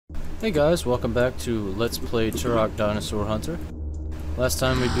Hey guys, welcome back to Let's Play Turok Dinosaur Hunter. Last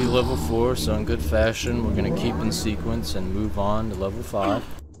time we beat level 4, so in good fashion we're going to keep in sequence and move on to level 5.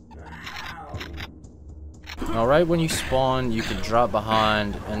 Now right when you spawn, you can drop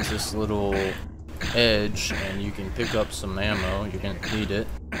behind into this little edge and you can pick up some ammo. You're going to need it.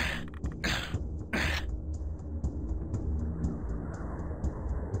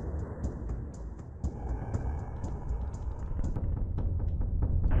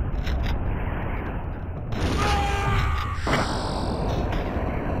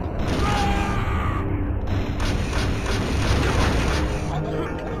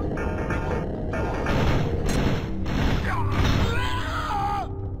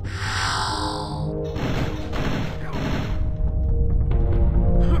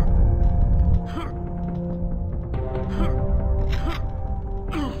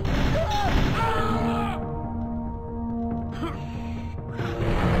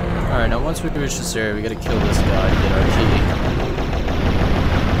 Alright, now once we reach this area, we gotta kill this guy to get our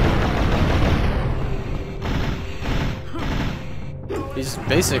key. He's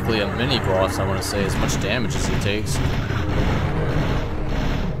basically a mini boss, I want to say, as much damage as he takes.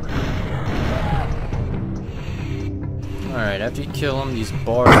 Alright, after you kill him, these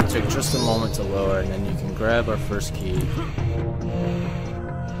bars will take just a moment to lower, and then you can grab our first key.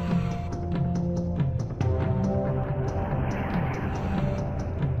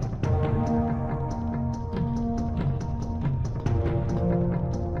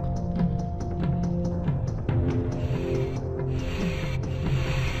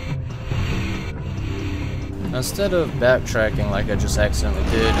 Instead of backtracking like I just accidentally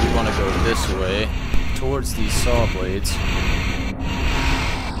did, we want to go this way, towards these saw blades.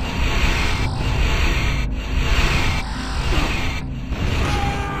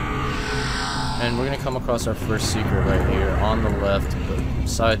 And we're going to come across our first secret right here, on the left,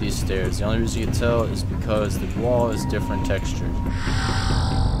 beside these stairs. The only reason you can tell is because the wall is different textured.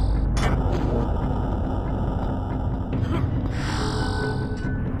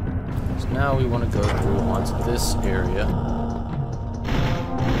 Now we want to go through onto this area.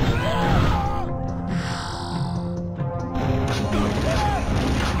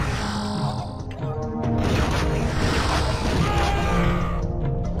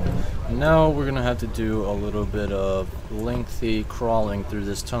 Now we're going to have to do a little bit of lengthy crawling through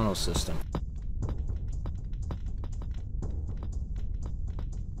this tunnel system.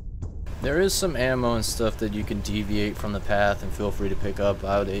 There is some ammo and stuff that you can deviate from the path and feel free to pick up.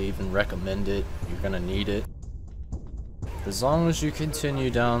 I would even recommend it. You're gonna need it. As long as you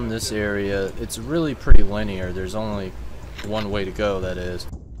continue down this area, it's really pretty linear. There's only one way to go, that is.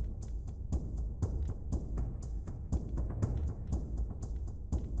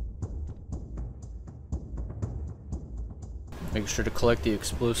 Make sure to collect the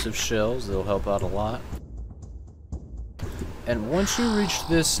explosive shells. They'll help out a lot. And once you reach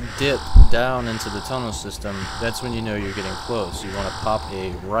this dip down into the tunnel system, that's when you know you're getting close. You want to pop a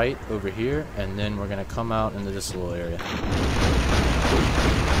right over here, and then we're going to come out into this little area.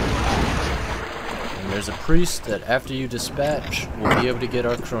 And there's a priest that after you dispatch, will be able to get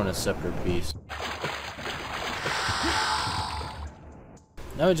our Chronoscepter piece.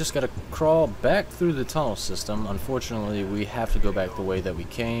 Now we just got to crawl back through the tunnel system. Unfortunately, we have to go back the way that we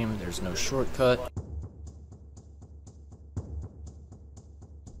came. There's no shortcut.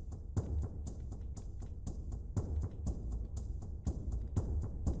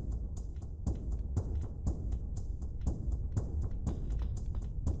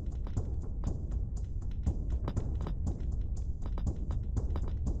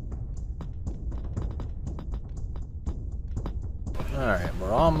 Alright,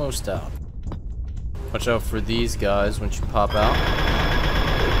 we're almost out. Watch out for these guys once you pop out.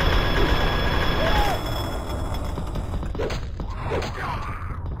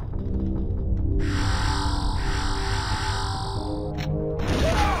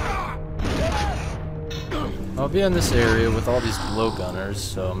 I'll be in this area with all these blowgunners,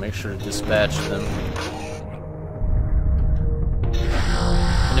 so make sure to dispatch them.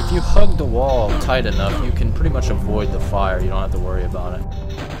 And if you hug the wall tight enough, you can pretty much avoid the fire. You don't have to worry about it.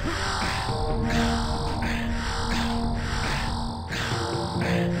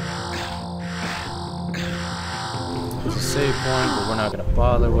 There's a save point, but we're not going to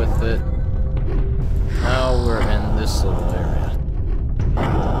bother with it. Now we're in this little area.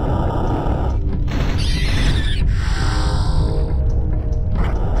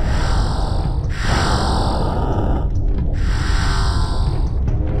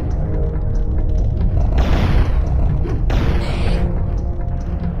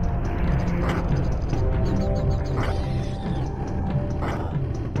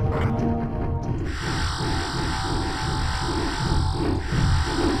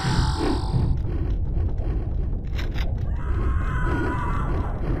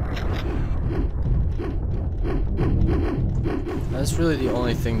 really the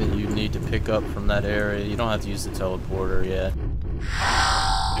only thing that you need to pick up from that area. You don't have to use the teleporter yet.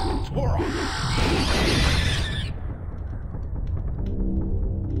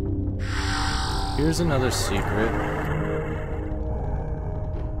 Here's another secret.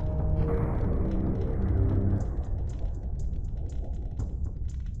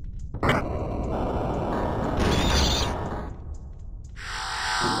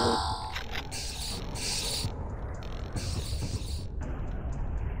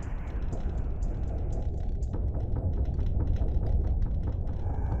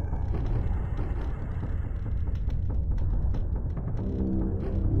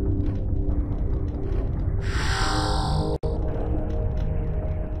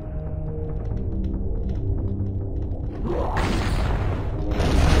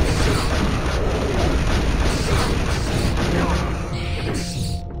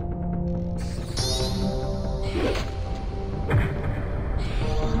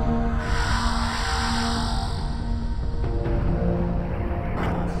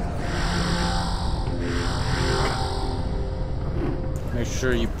 Make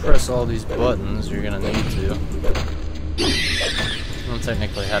sure you press all these buttons, you're gonna need to. You don't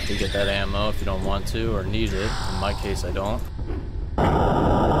technically have to get that ammo if you don't want to or need it. In my case, I don't.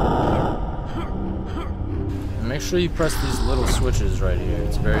 And make sure you press these little switches right here,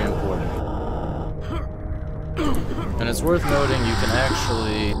 it's very important. And it's worth noting you can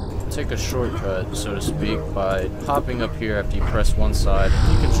actually take a shortcut, so to speak, by hopping up here after you press one side,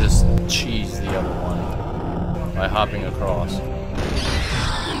 and you can just cheese the other one by hopping across.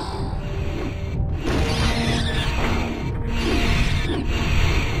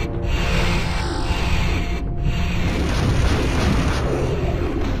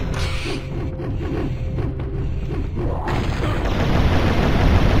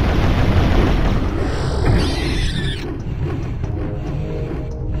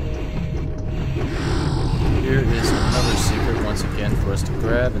 Here is another secret once again for us to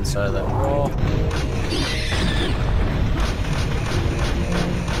grab inside of that wall.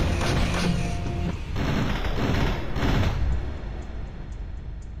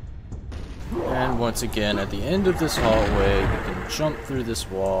 And once again, at the end of this hallway, you can jump through this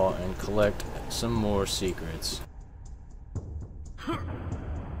wall and collect some more secrets.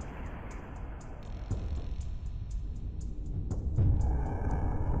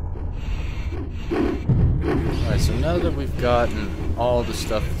 Alright, so now that we've gotten all the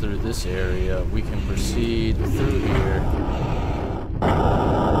stuff through this area, we can proceed through here.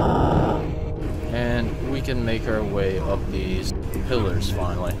 And we can make our way up these pillars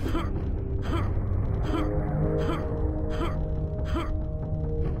finally.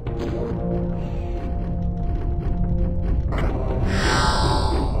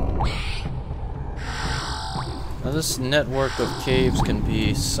 Now this network of caves can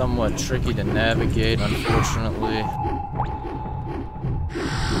be somewhat tricky to navigate, unfortunately.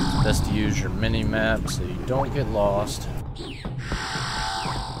 It's best to use your mini-map so you don't get lost.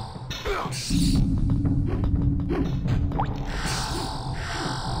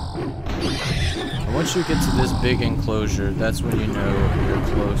 And once you get to this big enclosure, that's when you know you're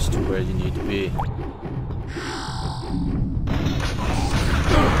close to where you need to be.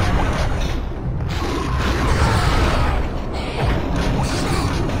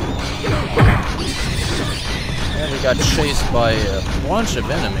 And we got chased by a bunch of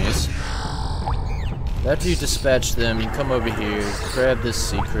enemies. After you dispatch them, you come over here, grab this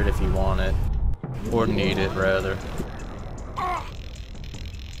secret if you want it. Or need it, rather.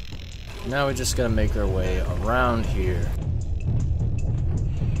 Now we just gotta make our way around here.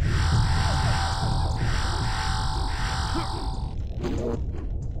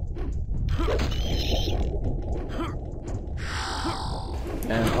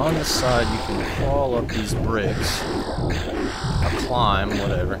 And on the side you can crawl up these bricks. Or climb,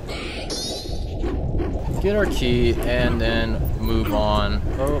 whatever. Get our key and then move on.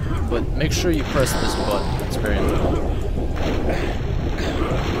 Oh, but make sure you press this button, it's very important.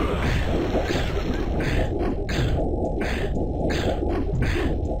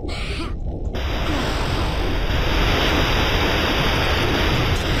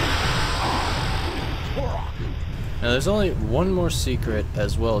 Now there's only one more secret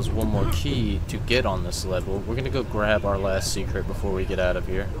as well as one more key to get on this level. We're gonna go grab our last secret before we get out of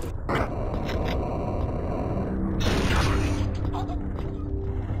here.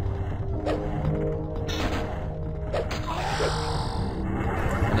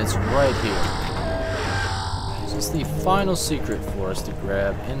 And it's right here. This is the final secret for us to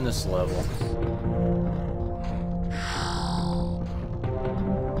grab in this level.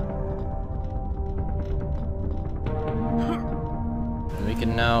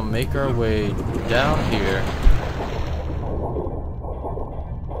 can now make our way down here.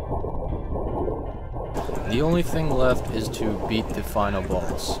 The only thing left is to beat the final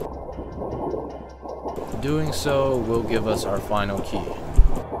boss. Doing so will give us our final key.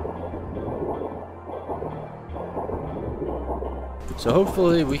 So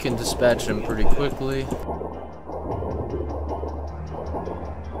hopefully we can dispatch him pretty quickly.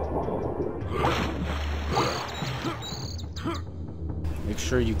 Make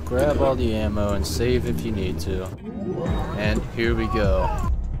sure you grab all the ammo and save if you need to. And here we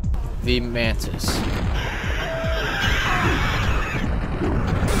go. The Mantis.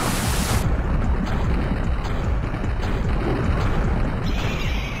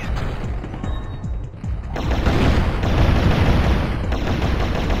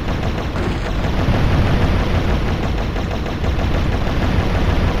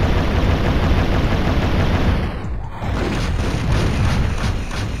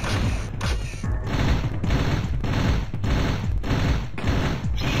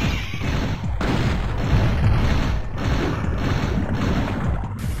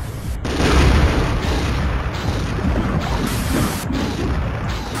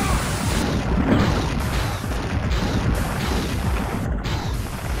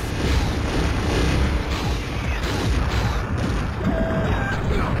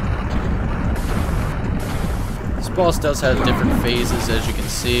 This boss does have different phases, as you can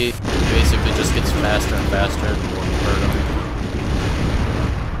see. It basically just gets faster and faster the more you hurt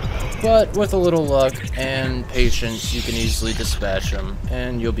him. But with a little luck and patience, you can easily dispatch him,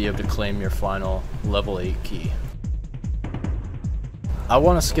 and you'll be able to claim your final level 8 key. I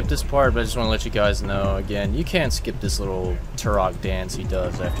want to skip this part, but I just want to let you guys know, again, you can't skip this little Turok dance he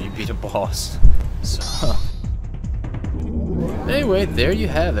does after you beat a boss. So... anyway, there you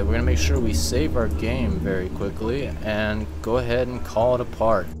have it. We're going to make sure we save our game very quickly and go ahead and call it a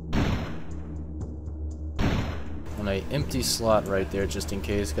part. On an empty slot right there just in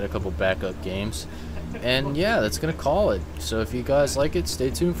case, got a couple backup games. And yeah, that's going to call it. So if you guys like it, stay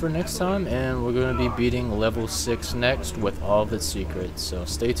tuned for next time, and we're going to be beating level 6 next with all of its secrets. So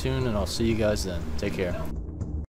stay tuned and I'll see you guys then. Take care.